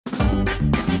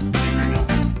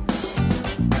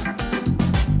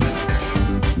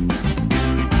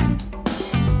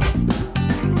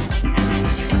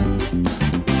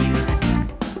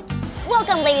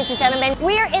and gentlemen.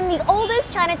 We're in the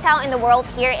oldest Chinatown in the world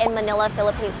here in Manila,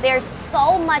 Philippines. There's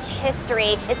so much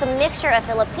history. It's a mixture of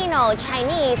Filipino,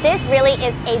 Chinese. This really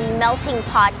is a melting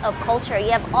pot of culture.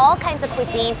 You have all kinds of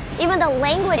cuisine. Even the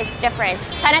language is different.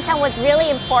 Chinatown was really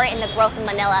important in the growth of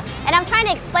Manila. And I'm trying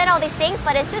to explain all these things,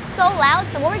 but it's just so loud.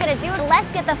 So what we're gonna do,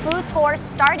 let's get the food tour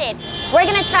started. We're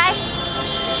gonna try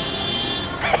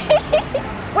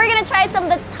we're gonna try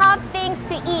some of the top things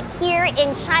to eat here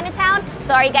in Chinatown.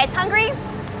 So are you guys hungry?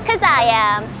 Cause I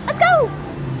am. Let's go!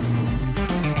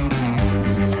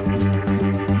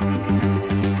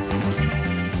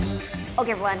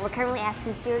 Okay everyone, we're currently at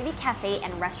Sincerity Cafe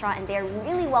and Restaurant, and they're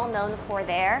really well known for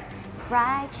their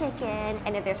fried chicken.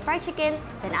 And if there's fried chicken,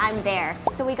 then I'm there.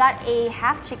 So we got a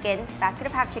half chicken, basket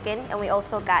of half chicken, and we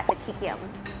also got the kikiam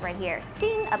right here.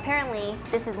 Ding! Apparently,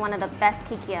 this is one of the best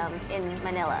kikiam in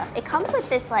Manila. It comes with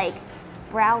this like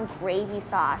brown gravy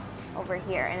sauce over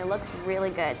here, and it looks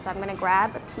really good. So I'm gonna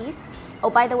grab a piece. Oh,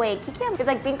 by the way, kikiam is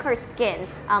like bean curd skin,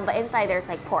 but inside there's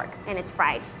like pork, and it's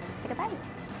fried. Let's take a bite.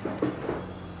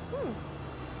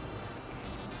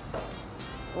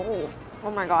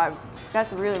 Oh my god,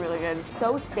 that's really, really good.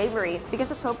 So savory. Because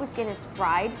the tofu skin is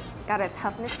fried, got a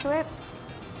toughness to it.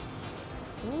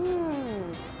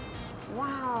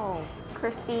 Wow.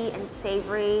 Crispy and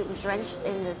savory, drenched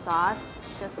in the sauce.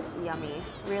 Just yummy.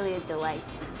 Really a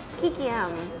delight.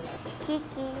 Kikiam.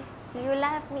 Kiki, do you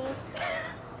love me?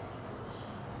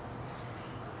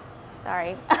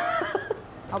 Sorry.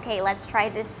 Okay, let's try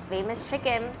this famous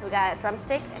chicken. We got a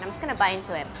drumstick, and I'm just gonna bite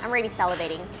into it. I'm already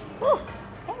salivating. Woo.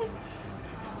 Okay.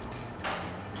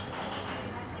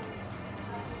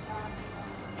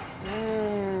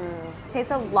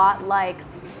 Tastes a lot like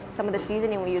some of the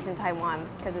seasoning we use in Taiwan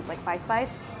because it's like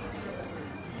spice.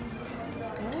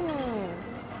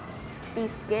 The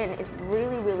skin is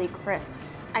really, really crisp.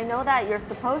 I know that you're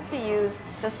supposed to use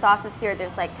the sauces here.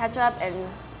 There's like ketchup and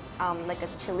like a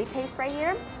chili paste right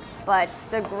here, but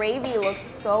the gravy looks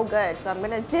so good. So I'm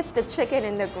gonna dip the chicken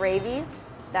in the gravy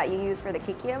that you use for the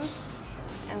kikiam.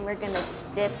 And we're gonna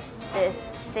dip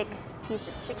this thick piece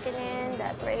of chicken in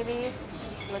that gravy.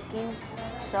 Looking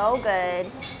so good.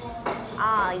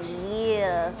 Ah,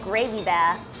 yeah, gravy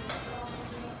bath.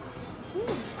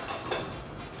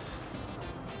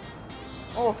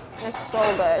 Oh, it's so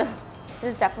good.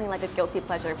 This is definitely like a guilty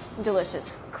pleasure. Delicious.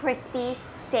 Crispy,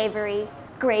 savory,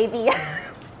 gravy,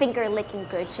 finger-licking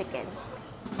good chicken.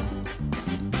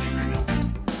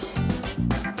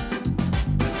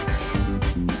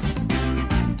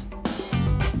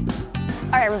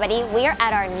 Alright everybody, we are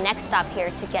at our next stop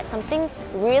here to get something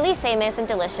really famous and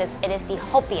delicious. It is the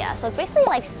hopia. So it's basically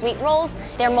like sweet rolls.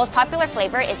 Their most popular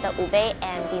flavor is the ube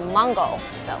and the mango.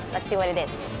 So let's see what it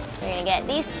is. We're gonna get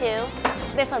these two.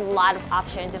 There's a lot of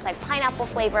options. There's like pineapple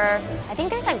flavor. I think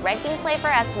there's like red bean flavor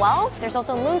as well. There's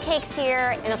also mooncakes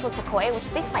here, and also takoy, which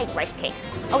is basically like rice cake.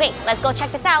 Okay, let's go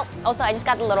check this out. Also, I just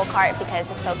got the little cart because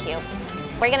it's so cute.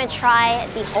 We're gonna try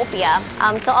the hopia.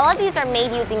 So all of these are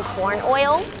made using corn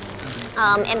oil.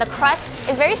 And the crust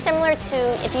is very similar to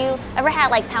if you ever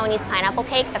had like Taiwanese pineapple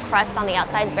cake. The crust on the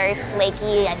outside is very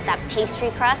flaky, like that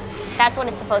pastry crust. That's what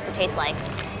it's supposed to taste like.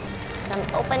 So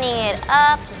I'm opening it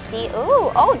up to see. Ooh,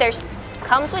 oh,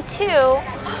 comes with two.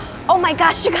 Oh my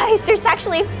gosh, you guys, there's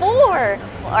actually four.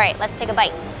 All right, let's take a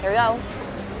bite. Here we go.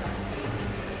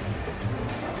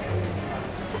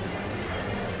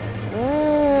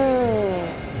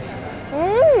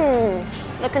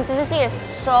 The consistency is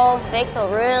so thick, so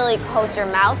it really coats your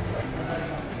mouth.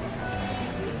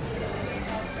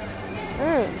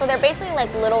 So they're basically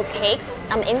like little cakes.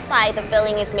 Inside, the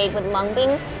filling is made with mung bean,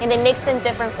 and they mix in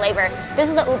different flavor. This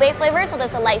is the ube flavor, so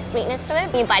there's a light sweetness to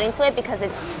it. You bite into it because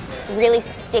it's really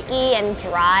sticky and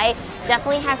dry.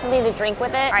 Definitely have something to drink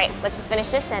with it. All right, let's just finish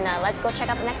this, and let's go check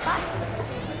out the next spot.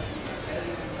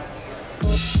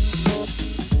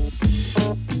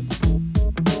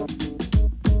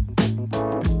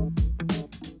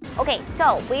 Okay,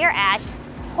 so we are at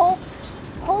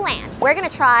Po-land. We're gonna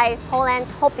try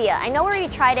Po-land's hopia. I know we already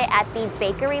tried it at the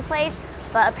bakery place,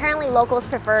 but apparently locals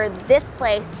prefer this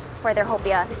place for their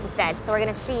hopia instead. So we're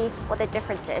gonna see what the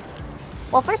difference is.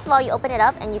 Well, first of all, you open it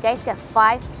up and you guys get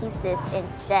 5 pieces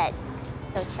instead.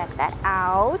 So check that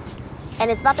out.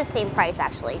 And it's about the same price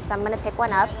actually. So I'm gonna pick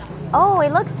one up. Oh,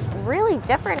 it looks really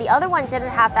different. The other one didn't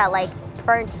have that like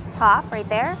burnt top right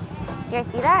there. You guys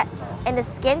see that? And the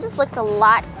skin just looks a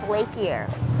lot flakier.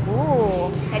 Ooh,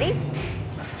 ready?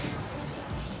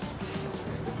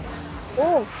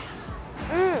 Ooh,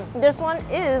 this one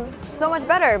is so much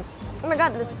better. Oh my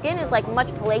god, the skin is like much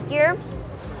flakier.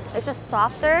 It's just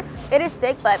softer. It is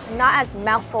thick, but not as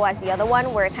mouthful as the other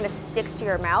one where it kind of sticks to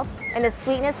your mouth. And the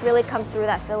sweetness really comes through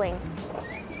that filling.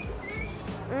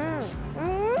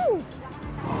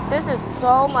 This is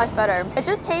so much better. It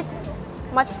just tastes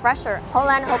much fresher.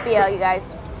 Ho-land hopia, you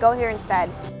guys. Go here instead.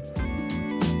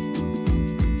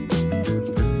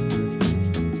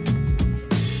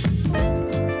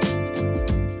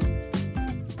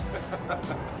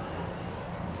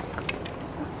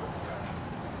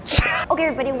 Okay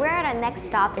everybody, we're at our next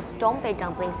stop. It's Bei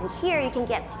Dumplings, and here you can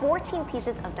get 14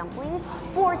 pieces of dumplings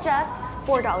for just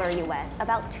 $4 US,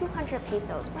 about 200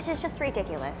 pesos, which is just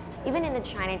ridiculous. Even in the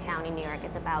Chinatown in New York,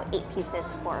 it's about 8 pieces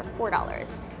for $4.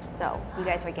 So you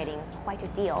guys are getting quite a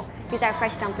deal. These are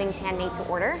fresh dumplings handmade to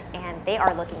order, and they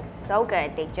are looking so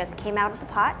good. They just came out of the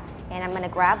pot, and I'm gonna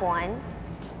grab one,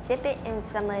 dip it in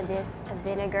some of this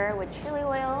vinegar with chili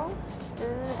oil.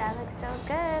 Ooh, that looks so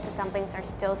good. The dumplings are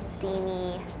still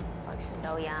steamy. Looks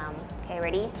so yum. Okay,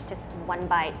 ready? Just one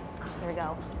bite. Here we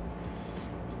go.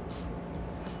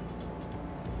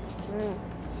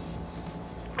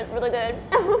 It's really good.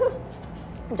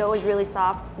 The dough is really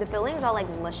soft. The fillings are like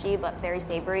mushy but very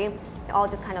savory. It all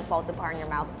just kind of falls apart in your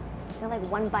mouth. They're like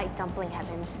one bite dumpling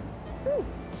heaven.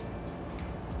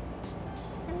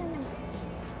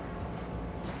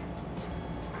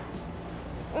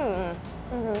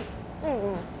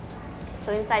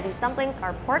 So inside these dumplings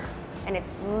are pork, and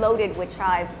it's loaded with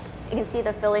chives. You can see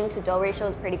the filling to dough ratio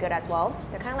is pretty good as well.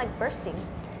 They're kind of like bursting.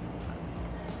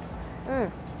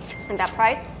 And that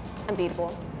price,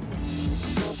 unbeatable.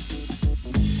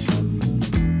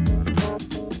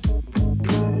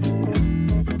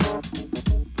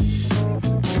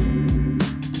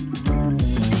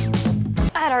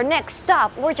 At our next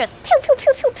stop, we're just pew, pew,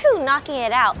 pew, pew, pew, knocking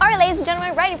it out. All right, ladies and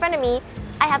gentlemen, right in front of me,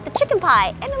 I have the chicken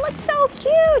pie, and it looks so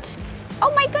cute.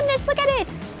 Oh my goodness, look at it.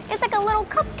 It's like a little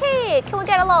cupcake. Can we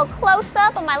get a little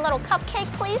close-up of my little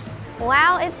cupcake, please?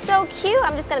 Wow, it's so cute.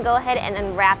 I'm just gonna go ahead and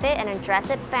unwrap it and then dress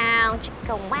it down.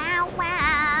 Wow,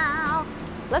 wow.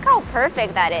 Look how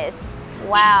perfect that is.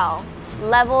 Wow,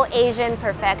 level Asian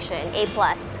perfection, A+.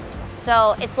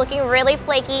 So it's looking really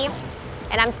flaky,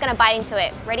 and I'm just gonna bite into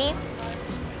it. Ready?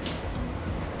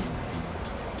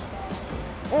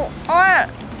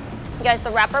 You guys,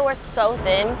 the wrapper was so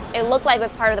thin. It looked like it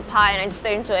was part of the pie, and I just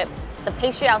bit into it. The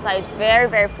pastry outside is very,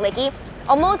 very flaky.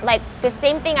 Almost like the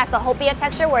same thing as the hopia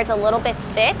texture, where it's a little bit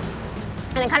thick,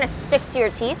 and it kind of sticks to your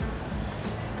teeth.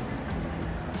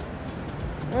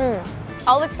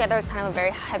 All of it together is kind of a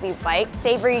very heavy bite.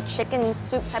 Savory chicken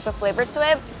soup type of flavor to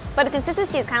it, but the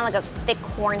consistency is kind of like a thick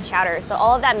corn chowder. So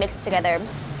all of that mixed together.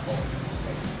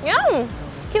 Yum!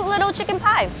 Cute little chicken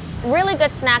pie. Really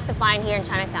good snack to find here in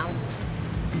Chinatown.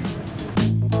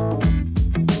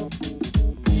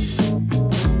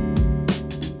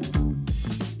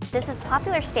 This is a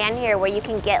popular stand here where you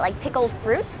can get like pickled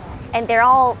fruits, and they're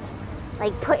all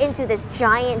like put into this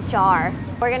giant jar.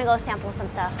 We're gonna go sample some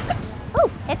stuff. Ooh,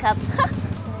 hiccup.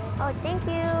 Oh, thank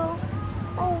you.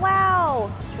 Oh, wow.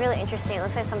 It's really interesting. It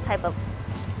looks like some type of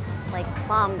like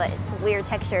plum, but it's a weird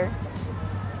texture.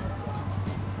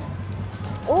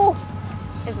 Ooh,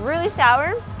 it's really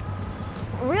sour.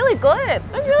 Really good.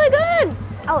 It's really good.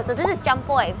 Oh, so this is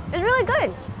jampoy. It's really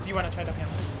good. Do you want to try the ham?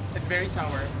 It's very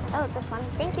sour. Oh, just one.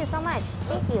 Thank you so much.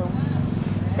 Thank you.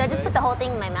 Do I just put the whole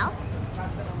thing in my mouth?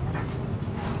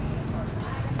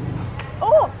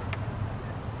 Oh!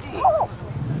 Oh!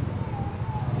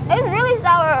 It's really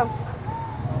sour.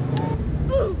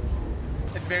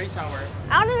 It's very sour.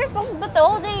 I don't think you're supposed to put the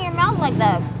whole thing in your mouth like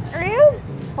that. Are you?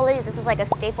 Supposedly this is like a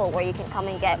staple where you can come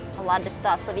and get a lot of this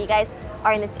stuff. So if you guys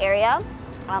are in this area,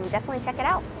 definitely check it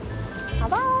out.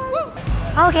 Bye-bye.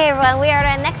 Okay everyone, we are at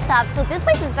our next stop. So this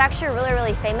place is actually really,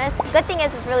 really famous. Good thing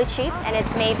is it's really cheap and it's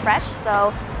made fresh,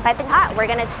 so piping hot. We're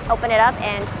gonna open it up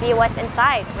and see what's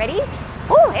inside. Ready?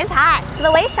 Ooh, it's hot. So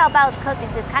the way Siopao is cooked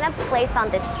is it's kind of placed on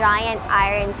this giant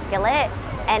iron skillet,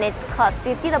 and it's cooked. So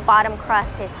you see the bottom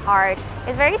crust is hard.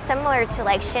 It's very similar to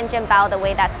like bao, the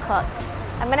way that's cooked.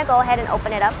 I'm gonna go ahead and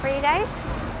open it up for you guys.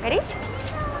 Ready?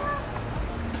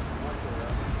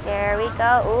 There we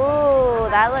go. Ooh,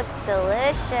 that looks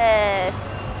delicious.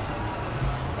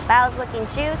 The bao's looking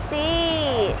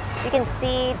juicy. You can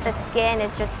see the skin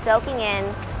is just soaking in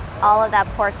all of that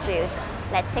pork juice.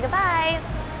 Let's take a bite.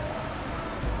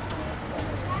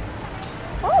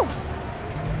 Ooh.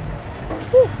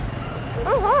 Ooh.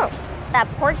 That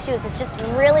pork juice is just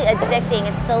really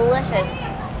addicting. It's delicious.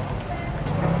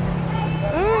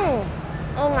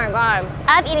 Oh my god.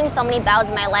 I've eaten so many baos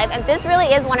in my life, and this really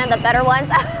is one of the better ones.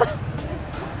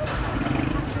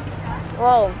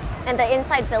 Whoa. And the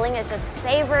inside filling is just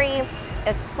savory,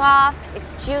 it's soft,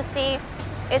 it's juicy,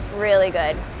 it's really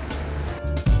good.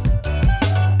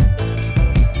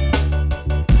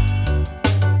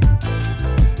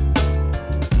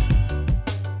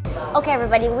 Okay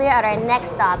everybody, we're at our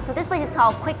next stop. So this place is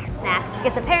called Quik Snack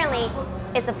because apparently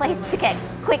it's a place to get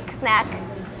quick snack.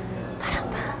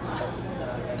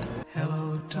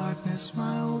 Hello, darkness,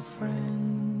 my old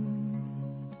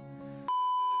friend.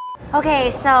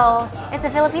 Okay, so it's a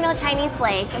Filipino Chinese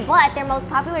place, but their most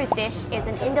popular dish is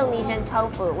an Indonesian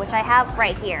tofu, which I have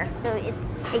right here. So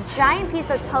it's a giant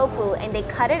piece of tofu and they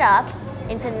cut it up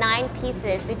into 9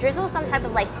 pieces. They drizzle some type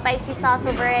of like spicy sauce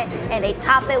over it and they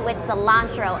top it with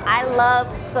cilantro. I love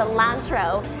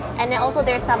cilantro. And then also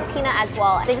there's some peanut as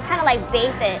well. They just kind of like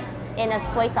bathe it in a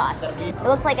soy sauce. It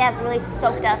looks like it has really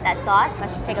soaked up that sauce.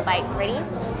 Let's just take a bite. Ready?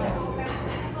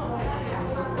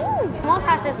 It almost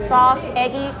has this soft,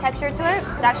 eggy texture to it.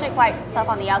 It's actually quite tough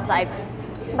on the outside,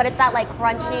 but it's that like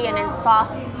crunchy and then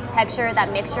soft texture, that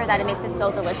mixture that it makes it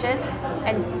so delicious.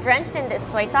 And drenched in this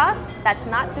soy sauce, that's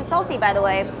not too salty by the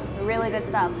way. Really good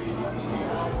stuff.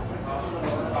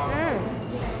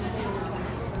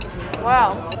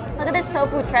 Wow. Look at this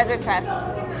tofu treasure chest.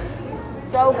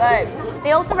 So good.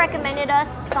 They also recommended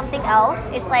us something else.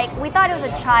 It's like, we thought it was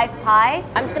a chive pie.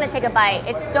 I'm just gonna take a bite.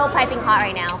 It's still piping hot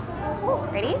right now. Ooh,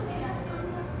 ready?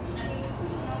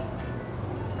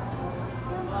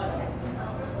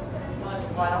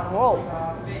 Whoa.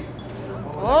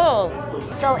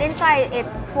 Whoa. So inside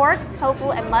it's pork,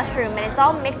 tofu, and mushroom, and it's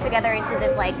all mixed together into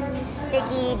this like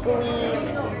sticky, gooey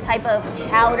type of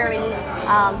chowdery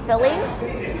filling.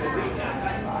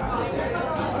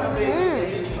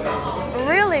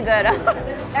 Really good.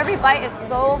 Every bite is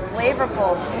so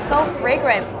flavorful, so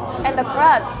fragrant, and the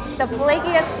crust, the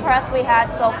flakiest crust we had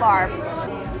so far.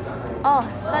 Oh,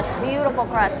 such beautiful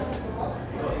crust.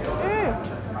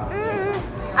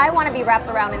 I want to be wrapped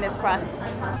around in this crust.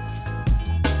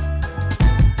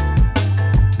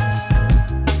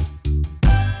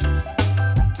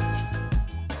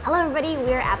 Hello everybody,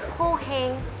 we're at Po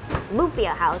Heng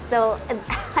lumpia house. So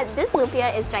this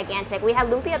lumpia is gigantic. We had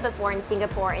lumpia before in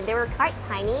Singapore and they were quite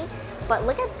tiny, but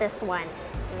look at this one.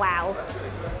 Wow,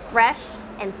 fresh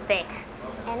and thick.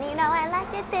 And you know I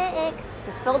like it thick.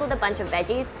 It's filled with a bunch of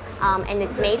veggies and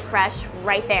it's made fresh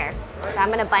right there. So I'm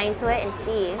gonna bite into it and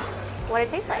see what it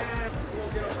tastes like.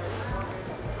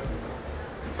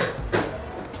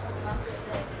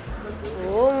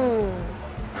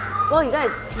 Well, you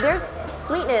guys, there's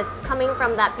sweetness coming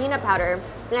from that peanut powder,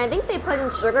 and I think they put in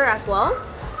sugar as well.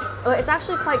 But it's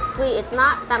actually quite sweet. It's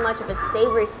not that much of a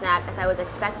savory snack as I was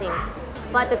expecting.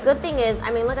 But the good thing is,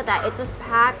 I mean, look at that. It's just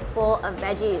packed full of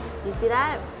veggies. You see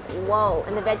that? Whoa,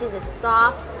 and the veggies is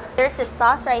soft. There's this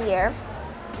sauce right here,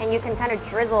 and you can kind of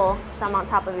drizzle some on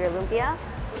top of your lumpia.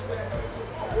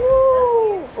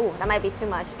 Ooh, ooh, that might be too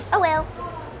much. Oh well.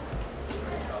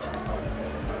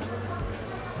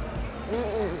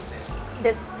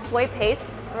 This soy paste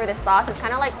or the sauce is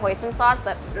kind of like hoisin sauce,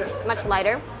 but much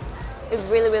lighter. It's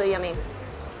really, really yummy.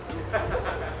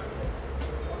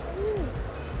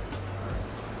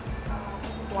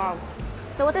 Wow.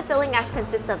 So what the filling actually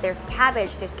consists of, there's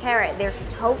cabbage, there's carrot, there's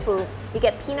tofu, you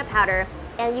get peanut powder,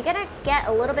 and you're gonna get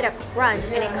a little bit of crunch,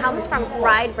 and it comes from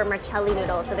fried vermicelli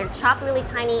noodles. So they're chopped really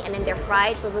tiny and then they're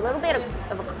fried, so there's a little bit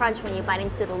of a crunch when you bite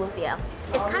into the lumpia.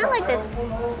 It's kind of like this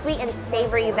sweet and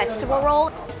savory vegetable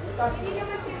roll.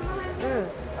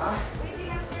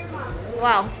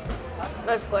 Wow,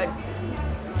 that's good.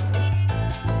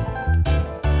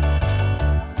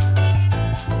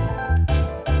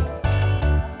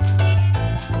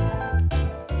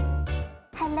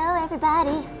 Hello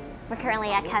everybody. We're currently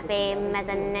at Cafe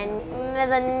Mezzanine.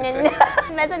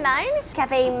 Mezzanine?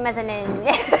 Cafe Mezzanine.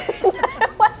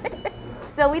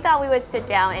 So we thought we would sit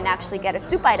down and actually get a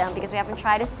soup item because we haven't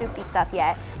tried a soupy stuff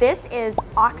yet. This is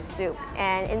ox soup,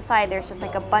 and inside there's just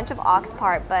like a bunch of ox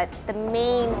part, but the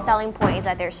main selling point is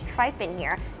that there's tripe in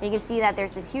here. And you can see that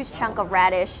there's this huge chunk of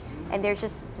radish, and there's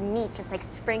just meat just like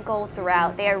sprinkled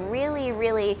throughout. They are really,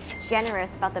 really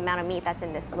generous about the amount of meat that's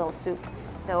in this little soup.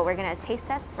 So we're gonna taste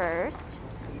test first.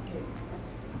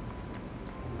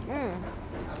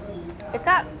 It's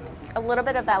got a little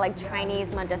bit of that like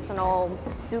Chinese medicinal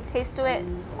soup taste to it,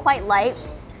 quite light.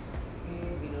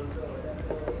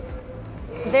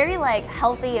 Very like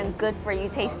healthy and good for you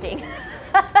tasting.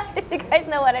 You guys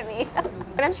know what I mean. I'm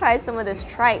gonna try some of this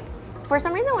tripe. For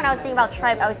some reason when I was thinking about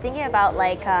tripe, I was thinking about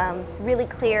like really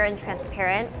clear and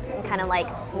transparent and kind of like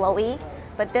flowy,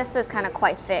 but this is kind of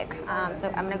quite thick. So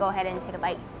I'm gonna go ahead and take a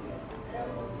bite.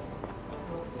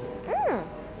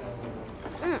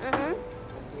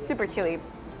 Super chewy.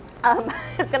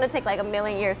 It's gonna take like a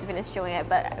million years to finish chewing it,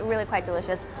 but really quite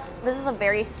delicious. This is a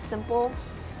very simple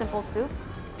soup.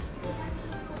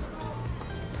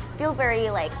 Feel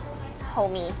very like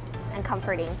homey and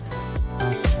comforting.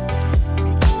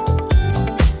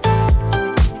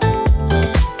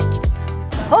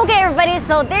 Okay, everybody,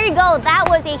 so there you go. That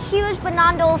was a huge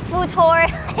Binondo food tour.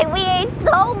 We ate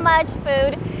so much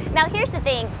food. Now, here's the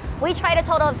thing. We tried a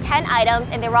total of 10 items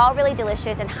and they were all really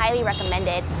delicious and highly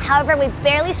recommended. However, we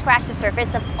barely scratched the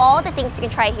surface of all the things you can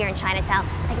try here in Chinatown.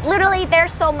 Like literally,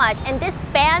 there's so much. And this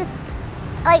spans,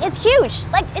 like it's huge.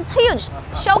 Like it's huge.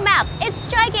 Show map, it's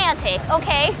gigantic,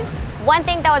 okay? One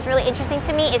thing that was really interesting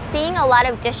to me is seeing a lot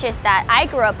of dishes that I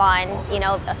grew up on, you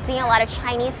know, seeing a lot of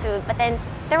Chinese food, but then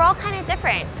they're all kind of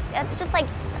different. It's just like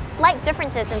slight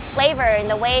differences in flavor, in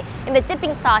the way, in the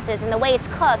dipping sauces, in the way it's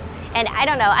cooked. And I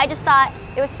don't know, I just thought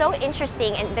it was so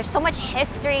interesting and there's so much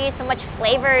history, so much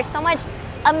flavor, so much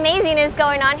amazingness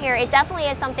going on here. It definitely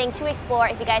is something to explore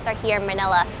if you guys are here in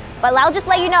Manila. But I'll just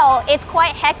let you know, it's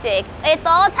quite hectic. It's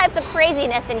all types of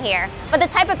craziness in here, but the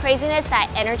type of craziness that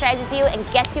energizes you and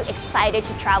gets you excited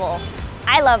to travel.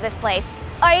 I love this place.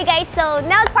 All right, guys, so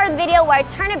now it's part of the video where I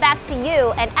turn it back to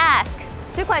you and ask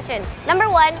 2 questions. Number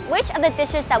 1, which of the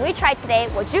dishes that we tried today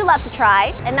would you love to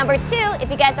try? And number 2, if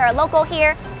you guys are a local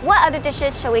here, what other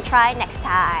dishes should we try next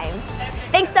time?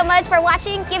 Thanks so much for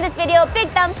watching. Give this video a big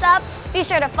thumbs up. Be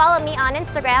sure to follow me on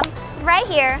Instagram right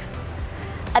here.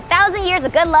 1,000 years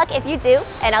of good luck if you do,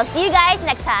 and I'll see you guys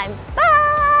next time.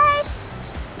 Bye!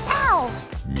 Ow!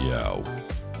 Meow.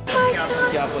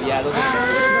 Kiampong, yeah, those are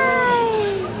Hi!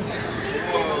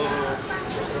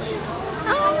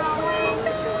 Oh my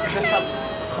God! the subs.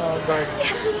 Guard.